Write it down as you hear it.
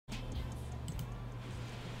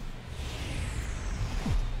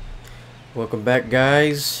Welcome back,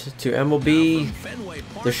 guys, to MLB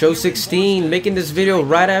the show 16, making this video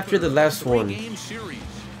right after the last one.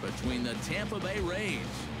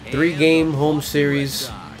 3-game home series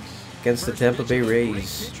against the Tampa Bay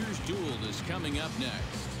Rays.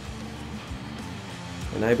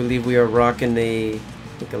 And I believe we are rocking a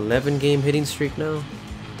 11-game hitting streak now.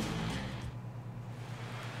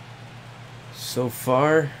 So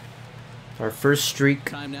far, our first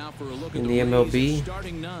streak in the MLB.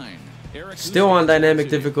 Still on dynamic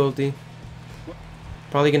difficulty.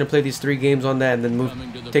 Probably gonna play these 3 games on that and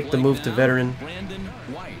then take the move to veteran.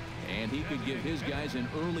 And he could give his guys an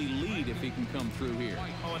early lead if he can come through here.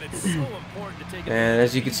 And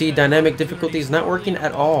as you can see, dynamic difficulty is not working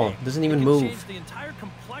at all. Doesn't even move.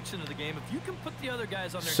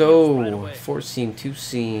 So 4-seam,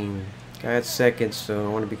 2-seam. Guy at second, so I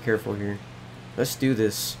want to be careful here. Let's do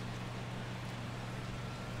this.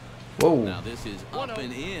 Whoa. Now this is up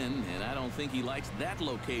and in, and I don't think he likes that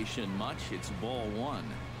location much. It's ball 1.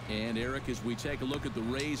 And Eric, as we take a look at the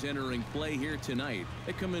Rays entering play here tonight,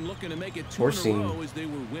 they come in looking to make it 2 in a row as they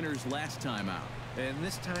were winners last time out. And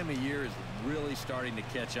this time of year is really starting to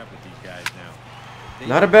catch up with these guys now.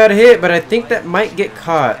 Not a bad hit, but I think that might get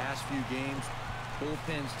caught. Past few games,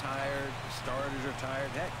 bullpen's tired, starters are tired.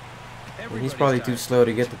 Heck, He's probably too slow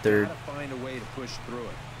to get the third. Find a way to push through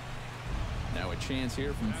it. Now a chance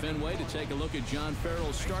here from Fenway to take a look at John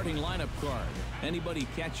Farrell's starting lineup card. Anybody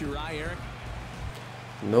catch your eye, Eric?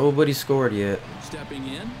 Nobody scored yet. Stepping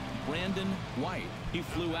in, Brandon White. He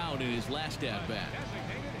flew out in his last at-bat.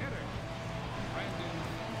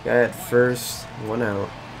 Guy at first, 1 out.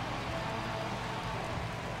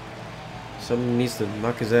 Someone needs to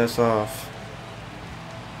knock his ass off.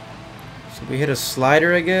 So we hit a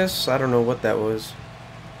slider, I guess. I don't know what that was.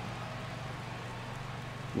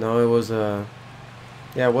 No, it was a...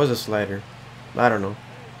 Yeah, it was a slider. I don't know.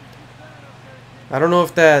 I don't know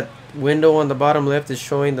if that window on the bottom left is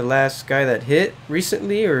showing the last guy that hit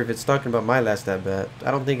recently, or if it's talking about my last at-bat.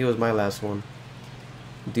 I don't think it was my last one,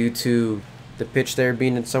 due to the pitch there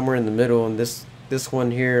being somewhere in the middle, and this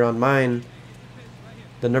one here on mine,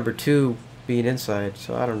 the number 2 being inside.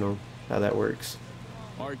 So I don't know how that works.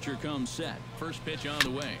 Archer comes set. First pitch on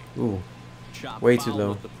the way. Ooh, Chop way too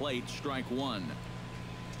low. With the plate, strike 1.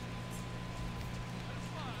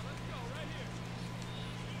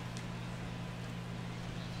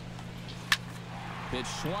 Pitch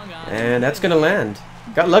swung on, and that's gonna land.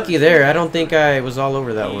 Got lucky there. I don't think I was all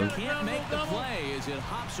over that one. Can't make the play as it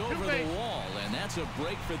hops over the wall, and that's a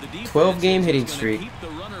break for the defense. 12-game hitting streak. Keep the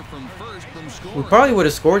runner from first from scoring. We probably would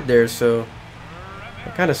have scored there, so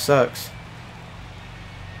that kind of sucks.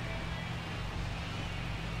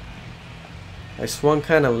 I swung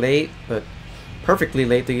kind of late, but perfectly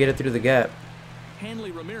late to get it through the gap.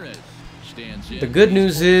 Hanley Ramirez stands in. The good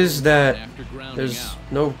news is that there's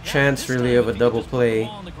no chance really of a double play.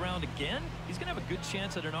 He's gonna have a good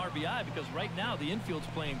chance at an RBI because right now the infield's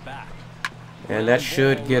playing back. And that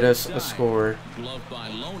should get us a score. Glove by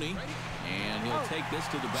Loney, and he'll take this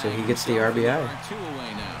to the bag. So he gets the RBI. 2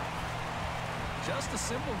 away now. Just a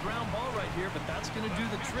simple ground ball right here, but that's gonna do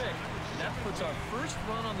the trick. That puts our first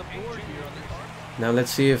run on the board here on the... Now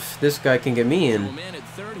let's see if this guy can get me in. Man at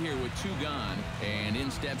third here with 2 gone, and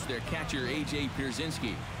in steps their catcher A.J.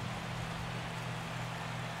 Pierzynski.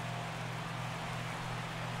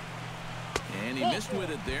 And he missed with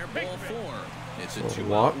it there, ball 4. It's a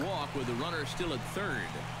 2-out walk with the runner still at third.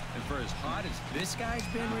 And for as hot as this guy's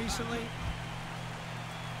been recently,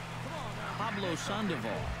 Pablo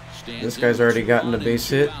Sandoval stands. This guy's already gotten a base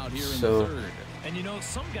hit, so and you know,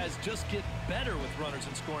 some guys just get better with runners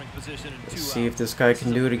in scoring position in 2 outs. let's see if this guy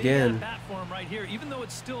can do it again. Right here, even though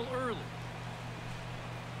it's still early.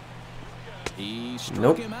 He struck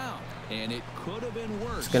Nope. him out, and it could have been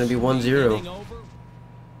worse. It's gonna be 1-0.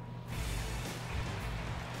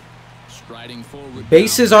 Striding forward.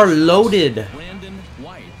 Bases are loaded. Brandon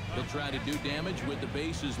White. He'll try to do damage with the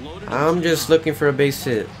bases loaded. I'm just looking for a base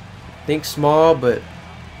hit. Think small, but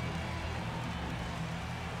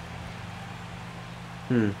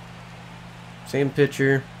same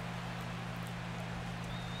pitcher.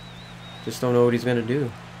 Just don't know what he's gonna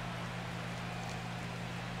do.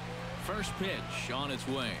 First pitch on its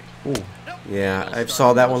way. Ooh, yeah, I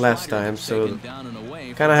saw that one last time, so kind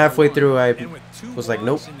of halfway through I was like,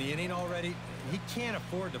 nope. in the inning already, he can't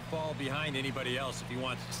afford to fall behind anybody else if he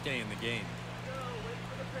wants to stay in the game.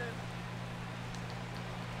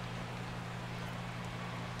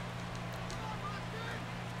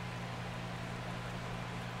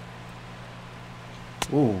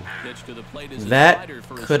 Ooh, Pitch to the plate is a that slider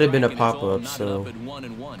for a could have been a strike, and it's all pop-up, knotted so up at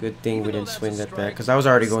 1-1. good thing we Even though didn't that's swing a at that, strike, because I was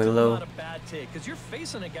already it's going still low. not a bad take, because you're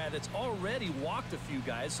facing a guy that's already walked a few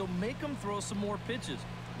guys, so make him throw some more pitches.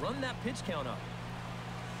 Run that pitch count up.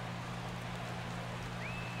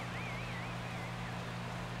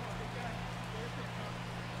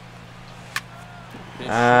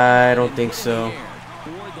 I don't think so.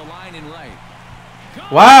 Toward the line and right.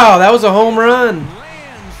 Wow, that was a home run.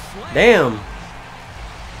 Grand slam. Damn.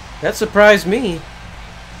 That surprised me.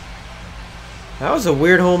 That was a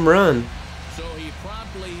weird home run. So he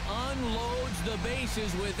promptly unloads the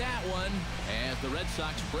bases with that one as the Red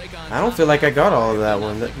Sox break on. I don't feel like I got all of that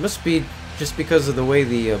one. That must be just because of the way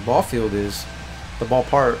the ball field is. The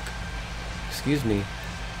ballpark. Excuse me.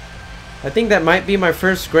 I think that might be my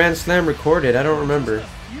first Grand Slam recorded. I don't remember.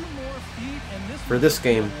 For this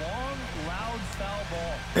game.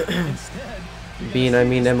 Being, I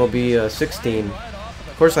mean, MLB 16.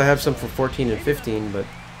 Of course, I have some for 14 and 15, but...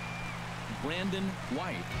 Brandon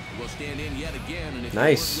White will stand in yet again, and if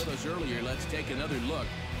nice. you were with us earlier, let's take another look.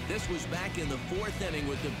 This was back in the 4th inning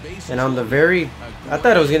with the bases. And on the very... I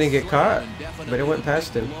thought I was going to get caught, but it went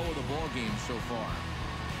past him. Blow of the ball game so far.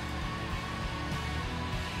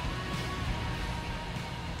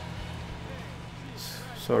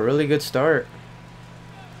 So a really good start.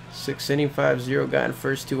 6th inning, 5-0, gotten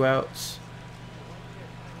first 2 outs.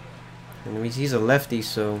 And he's a lefty,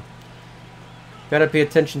 so gotta pay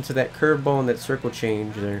attention to that curveball and that circle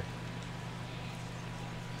change there.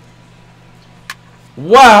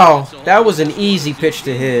 Wow, that was an easy pitch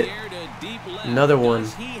to hit. Another one.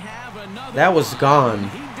 That was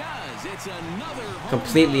gone.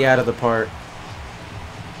 Completely out of the park.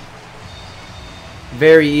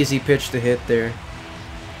 Very easy pitch to hit there.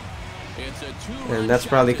 And that's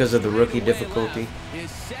probably because of the rookie difficulty.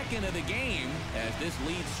 His second of the game as this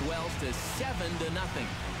lead swells to 7-0.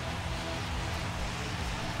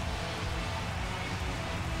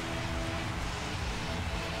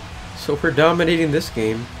 So we're dominating this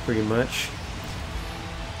game pretty much.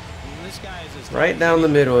 This guy is Right down the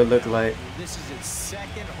middle, it looked like. This is his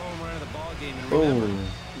second home run of the ball game. And Boom. remember,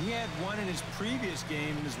 he had one in his previous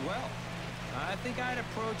game as well. I think I'd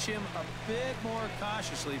approach him a bit more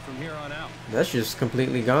cautiously from here on out. That's just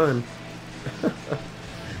completely gone.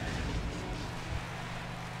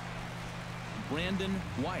 Brandon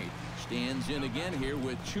White stands in again here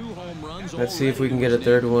with 2 home runs. Let's see if we can get a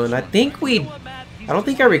third one. I don't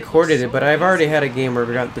think I recorded it, but I've already had a game where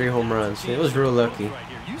we got 3 home runs. It was real lucky.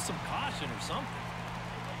 Use some caution or something.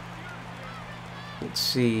 Let's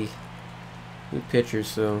see. New pitchers,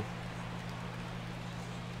 so.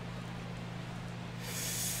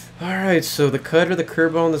 Alright, so the cutter, the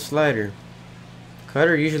curveball, and the slider.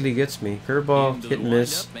 Cutter usually gets me. Curveball, hit and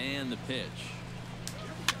miss. And the pitch.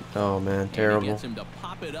 Oh man, terrible. Gets him to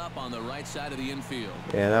pop it up on the right side of the infield.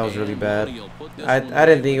 Yeah, that was really bad. I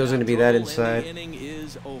didn't think it was going to be that inside. The inning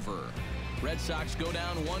is over. Red Sox go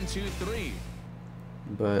down 1-2-3.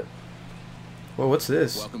 But, well, what's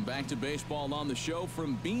this? Welcome back to baseball on the show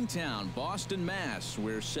from Beantown, Boston, Mass.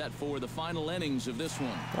 We're set for the final innings of this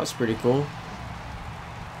one. That's pretty cool.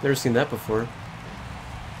 Never seen that before.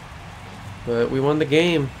 But we won the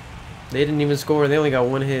game. They didn't even score. They only got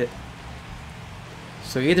 1 hit.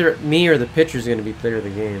 So either me or the pitcher's going to be player of the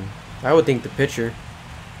game. I would think the pitcher.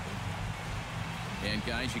 And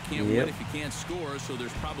guys, you can't win if you can't score, so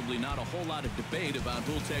there's probably not a whole lot of debate about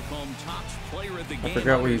who'll take home top player of the game. I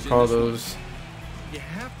forgot what you call those. You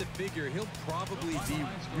have to figure he'll probably be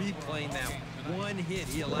replaying that 1 hit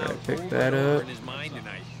he allowed pick over that and over up. in his mind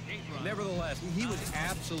tonight. Nevertheless, he was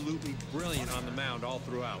absolutely brilliant on the mound all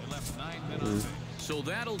throughout. So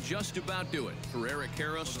that'll just about do it. For Eric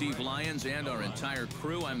Harrow, Steve Lyons, and our entire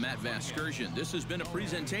crew, I'm Matt Vasgersian. This has been a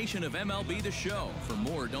presentation of MLB The Show. For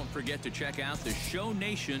more, don't forget to check out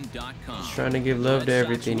theshownation.com. Just trying to give love to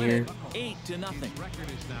everything here.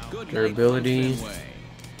 8-0. Good Durability.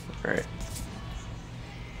 Alright.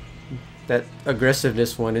 That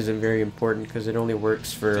aggressiveness one isn't very important because it only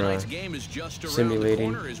works for Tonight's game is just around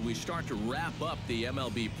simulating. the corner as we start to wrap up the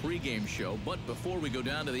MLB pregame show. But before we go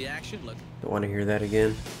down to the action, look. Don't want to hear that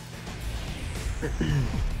again.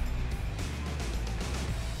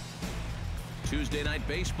 Tuesday night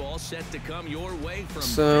baseball set to come your way from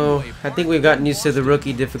So Fenway I think Park we've gotten used to the in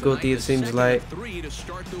rookie Boston. difficulty. Tonight, It the seems second like. of 3 to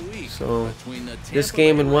start the week So between the this Tampa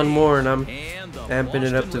game Bay and one Rays more, and I'm and the amping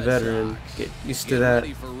it up to Boston Red veteran. Sox. Get used to Get that.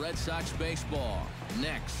 ready for Red Sox baseball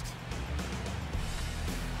next.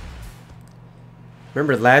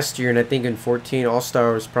 Remember last year, and I think in 14,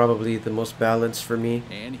 All-Star was probably the most balanced for me.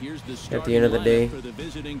 And here's the At the end of the day. for the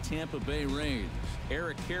visiting Tampa Bay Rays.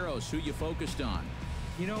 Eric Karros, who you focused on.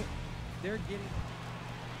 You know, they're getting...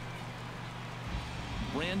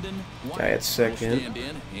 Brandon White Guy at second. will stand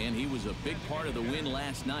in, and he was a big part of the win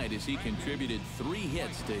last night as he contributed 3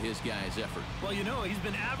 hits to his guys' effort. Well, you know, he's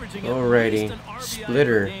been averaging Alrighty. at least an RBI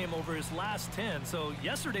Splitter. per game over his last 10, so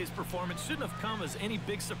yesterday's performance shouldn't have come as any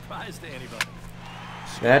big surprise to anybody.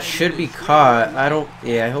 That should be caught. I don't.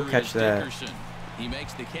 Yeah, he'll catch that. He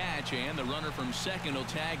makes the catch, and the runner from second will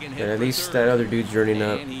tag and hit. But at for least third. that other dude's running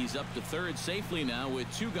up. And he's up to third safely now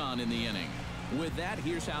with 2 gone in the inning. With that,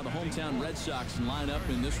 here's how the hometown Red Sox line up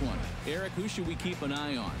in this one. Eric, who should we keep an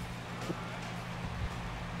eye on?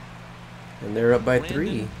 And they're up by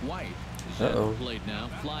Brandon 3. White is Uh-oh. at the plate now,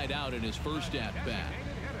 flied out in his first at bat.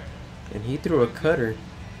 And he threw a cutter.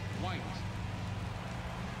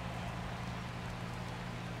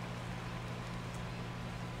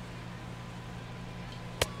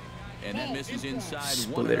 And that misses inside.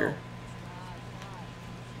 Splitter.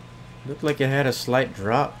 Looked like it had a slight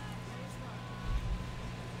drop.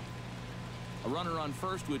 A runner on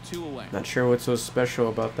first with 2 away. Not sure what's so special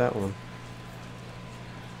about that one.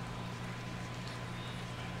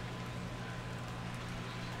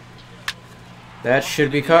 That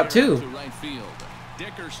should be caught too.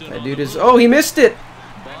 That dude is. Oh, he missed it.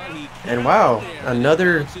 And wow,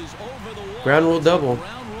 another ground rule double.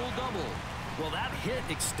 Well, that hit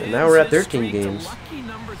extends And now we're at his 13 streak to games. lucky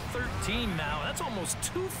number 13 now. That's almost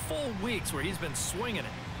 2 full weeks where he's been swinging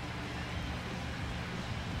it.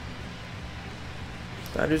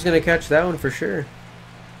 Thought he was gonna catch that one for sure.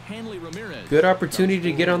 Good opportunity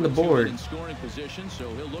to get on the board.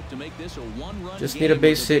 Just need a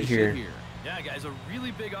base hit here. Yeah, guys, a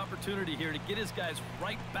really big opportunity here to get his guys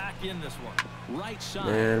right back in this one. Right side.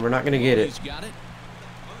 And we're not gonna get it. He's got it.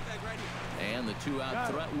 And the 2-out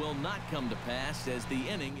threat will not come to pass as the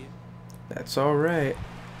inning. That's all right.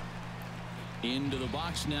 Into the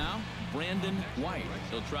box now, Brandon White.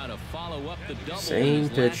 He'll try to follow up the double. Same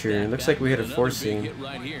pitcher. Looks like we hit a 4-seam.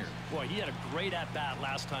 Right here. Boy, he had a great at-bat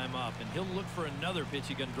last time up, and he'll look for another pitch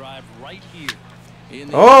he can drive right here.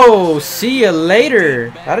 Oh, see ya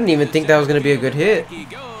later. I didn't even think that was gonna be a good hit.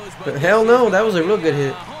 But hell no, that was a real good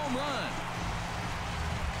hit.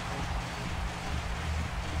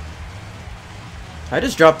 I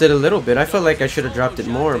just dropped it a little bit. I felt like I should have dropped it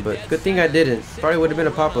more, but good thing I didn't. Probably would have been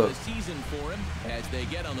a pop-up.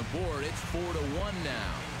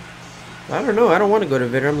 I don't know. I don't want to go to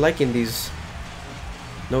Vitter. I'm liking these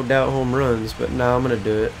no doubt home runs, but now I'm going to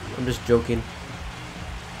do it. I'm just joking.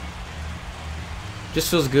 Just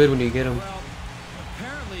feels good when you get them. Well,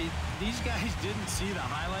 apparently these guys didn't see the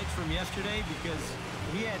highlights from yesterday because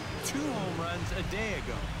he had 2 home runs a day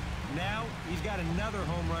ago. Now he's got another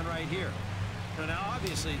home run right here. So now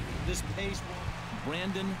obviously this pace.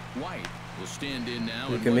 Brandon White will stand in now.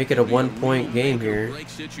 We can make it a 1-point game here.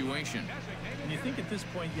 Situation. And you think at this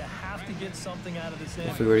point you have to get something out of this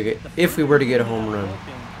inning. If we were to get a home run.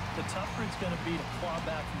 The tougher it's going to be to claw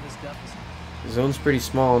back from this deficit. The zone's pretty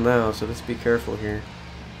small now, so let's be careful here.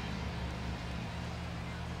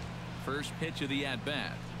 First pitch of the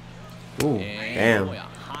at-bat. Ooh, And damn. boy, a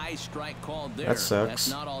high strike called there. That sucks. That's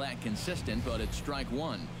not all that consistent, but it's strike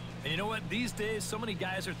 1. And you know what? These days, so many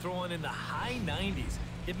guys are throwing in the high 90s.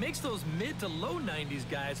 It makes those mid to low 90s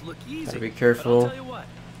guys look easy. Gotta be careful. But I'll tell you what,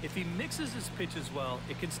 if he mixes his pitches well,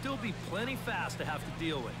 it can still be plenty fast to have to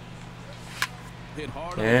deal with. Hit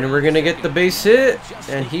hard And we're gonna get the base hit,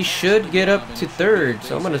 and he should get up to third.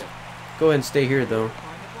 So I'm gonna go ahead and stay here though.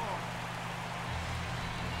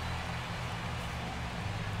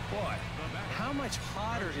 Boy, how much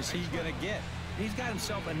hotter is he going to get? He's got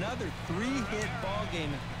himself another 3-hit ball game.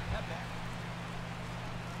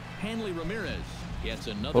 Hanley Ramirez gets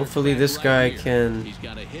another. Hopefully this right guy here. can He's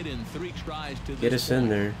got a hit in 3 tries to get this us in point.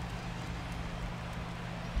 there.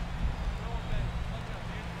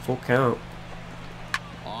 Full count.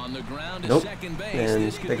 On the ground to Nope. second base. And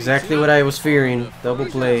This could be exactly tough. what I was fearing. The Double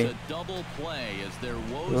first play. is a double play as their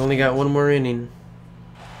woes We only got one more inning.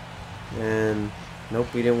 And nope,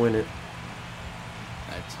 we didn't win it.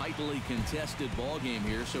 A tightly contested ball game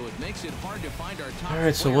here, so it makes it hard to find our top. All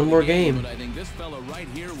right, so player one of the more game. But I think this fella right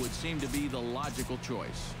here would seem to be the logical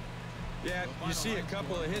choice. Yeah, you see a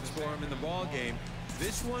couple of hits for him in the ball game.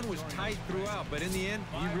 This one was tight throughout, but in the end,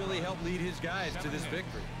 he really helped lead his guys to this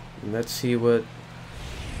victory. And let's see what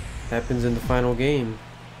happens in the final game.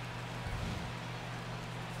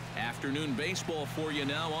 Afternoon baseball for you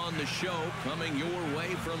now on the show, coming your way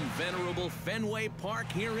from venerable Fenway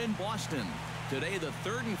Park here in Boston. Today, the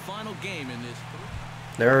 3rd and final game in this.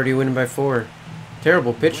 They're already winning by 4.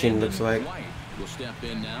 Terrible pitching, Brandon looks like. White will step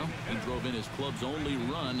in now. He drove in his club's only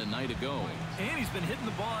run a night ago. And he's been hitting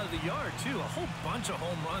the ball out of the yard, too. A whole bunch of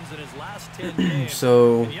home runs in his last 10 games.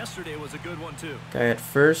 So, And yesterday was a good one, too. guy at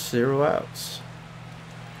first, 0 outs.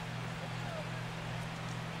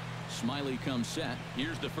 Smiley comes set.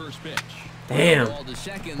 Here's the first pitch. Damn. Ball to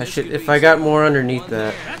second. I This should, could if be I got something. more underneath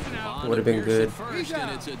that, On would have to been Pierce good. at first,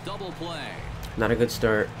 and it's a double play. Not a good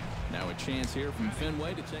start. Now a chance here from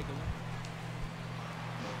Fenway to take a look.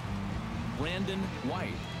 Brandon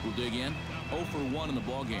White will dig in. 0 for 1 in the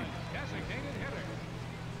ball game.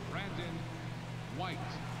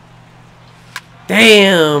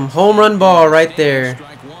 Damn, home run ball right there.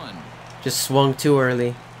 Strike one. Just swung too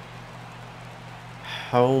early.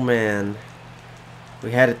 Oh man,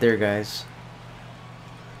 we had it there, guys.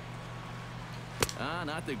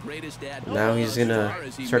 Not the greatest at Now he's gonna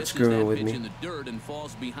start screwing with me. In the dirt and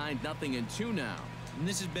falls behind 0-2 now. And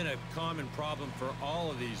this has been a common problem for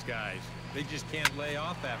all of these guys. They just can't lay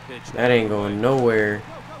off that pitch. That ain't going nowhere.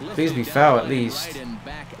 Please be foul at least.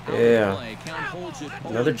 Yeah.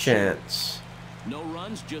 Another chance. No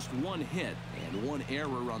runs, just one hit and one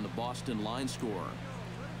error on the Boston line score.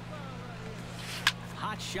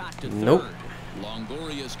 Hot shot to third. Nope.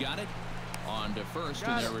 Longoria's got it. On to first,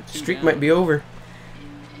 and there were two Streak down. might be over.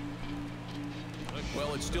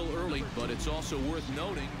 Well, it's still early, but it's also worth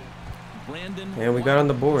noting. Brandon And we got on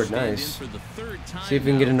the board. stand in Nice. for the third time See if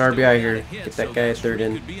we can get an now. RBI Still here. without a hit, Get so that guy at that third streak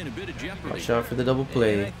in. could be in a bit of jeopardy. Watch out for the double And I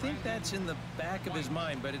play. think that's in the back of his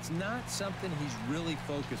mind, but it's not something he's really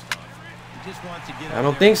focused on. He just wants to get I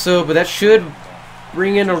don't think so, but that should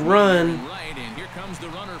bring in a run. Right, and here comes the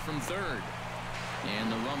runner from third.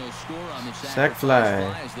 And the run will score on the Sac fly.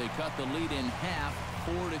 as they cut the lead in half,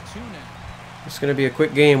 4-2 now. It's gonna be a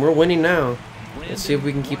quick game. We're winning now. Let's see if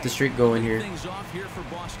we can keep the streak going here. Things off here for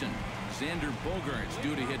Boston. Xander Bogaerts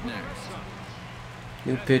due to hit next.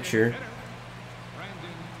 New pitcher.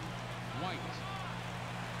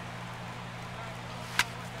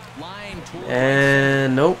 Line toward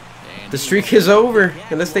And nope. And The he streak was is over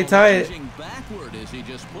back unless they while tie it. lunging backward as he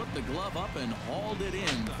just put the glove up and hauled it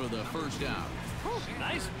in for the first out.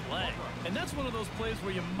 Nice play. And that's one of those plays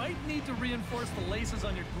where you might need to reinforce the laces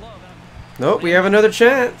on your glove. Nope, we have another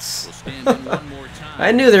chance. Will stand in one more time.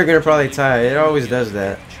 I knew they were gonna probably tie. It always does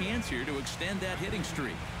that. Chance here to extend that hitting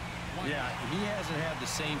streak. Yeah, he hasn't had the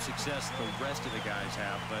same success the rest of the guys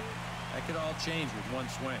have, but that could all change with one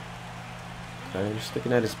swing. I'm just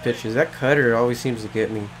looking at his pitches. That cutter always seems to get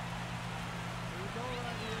me.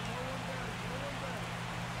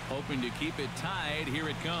 Hoping to keep it tied. Here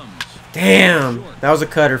it comes. Damn, that was a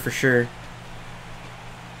cutter for sure.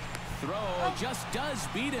 Throw just does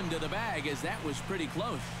beat him to the bag as that was pretty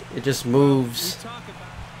close. It just moves.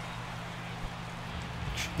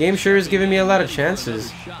 Game sure is giving me a lot of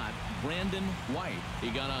chances. Shot, Brandon White. He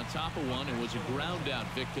got on top of one and was a ground out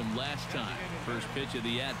victim last time. First pitch of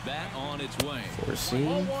the at bat on its way.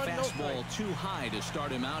 Foreseen. Fastball too high to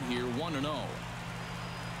start him out here 1-0.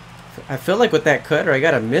 I feel like with that cutter, I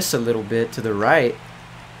gotta miss a little bit to the right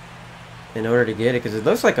in order to get it, because it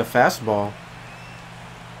looks like a fastball.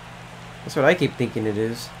 That's what I keep thinking it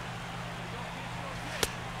is.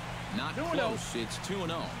 Not close. It's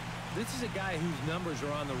 2-0. This is a guy whose numbers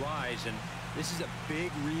are on the rise, and this is a big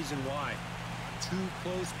reason why. 2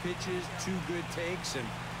 close pitches, 2 good takes, and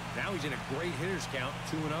now he's in a great hitter's count,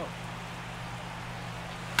 2-0.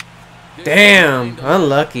 Damn,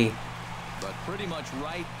 unlucky. But pretty much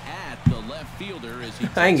right at the left fielder as he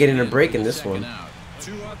I ain't getting a takes it break for in the this one. second out.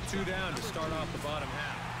 2 up, 2 down to start off the bottom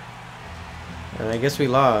half. And I guess we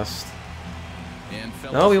lost. And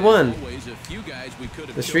fellas, No, we as won. always, a few guys we could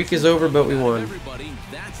have The streak chosen, is over, but we out of won. everybody,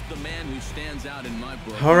 that's the man who stands out in my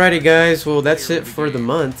book. Alrighty, guys. Well, that's it for the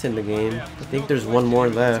month in the game. I think there's one more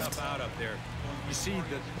left.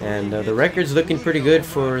 And the record's looking pretty good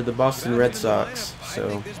for the Boston Red Sox.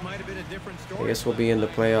 So I guess we'll be in the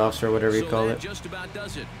playoffs or whatever you call it. Just about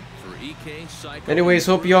does it for EK, Psycho, Anyways,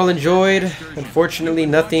 hope you all enjoyed. Unfortunately,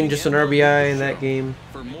 nothing, just an RBI in that game.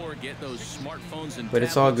 For more, get those smartphones and But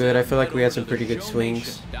it's all tablets good. I out feel like we had right some over pretty to good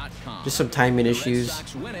swings. showmation.com. Just some timing The Red issues.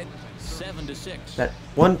 Sox win it 7-6. That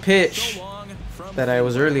one pitch So long from that I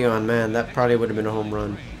was early on, man, that probably would have been a home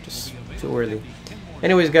run. Just too early.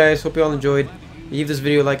 Anyways, guys, hope you all enjoyed. Leave this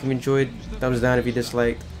video a like if you enjoyed. Thumbs down if you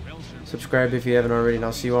disliked. Subscribe if you haven't already, and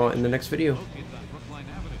I'll see you all in the next video.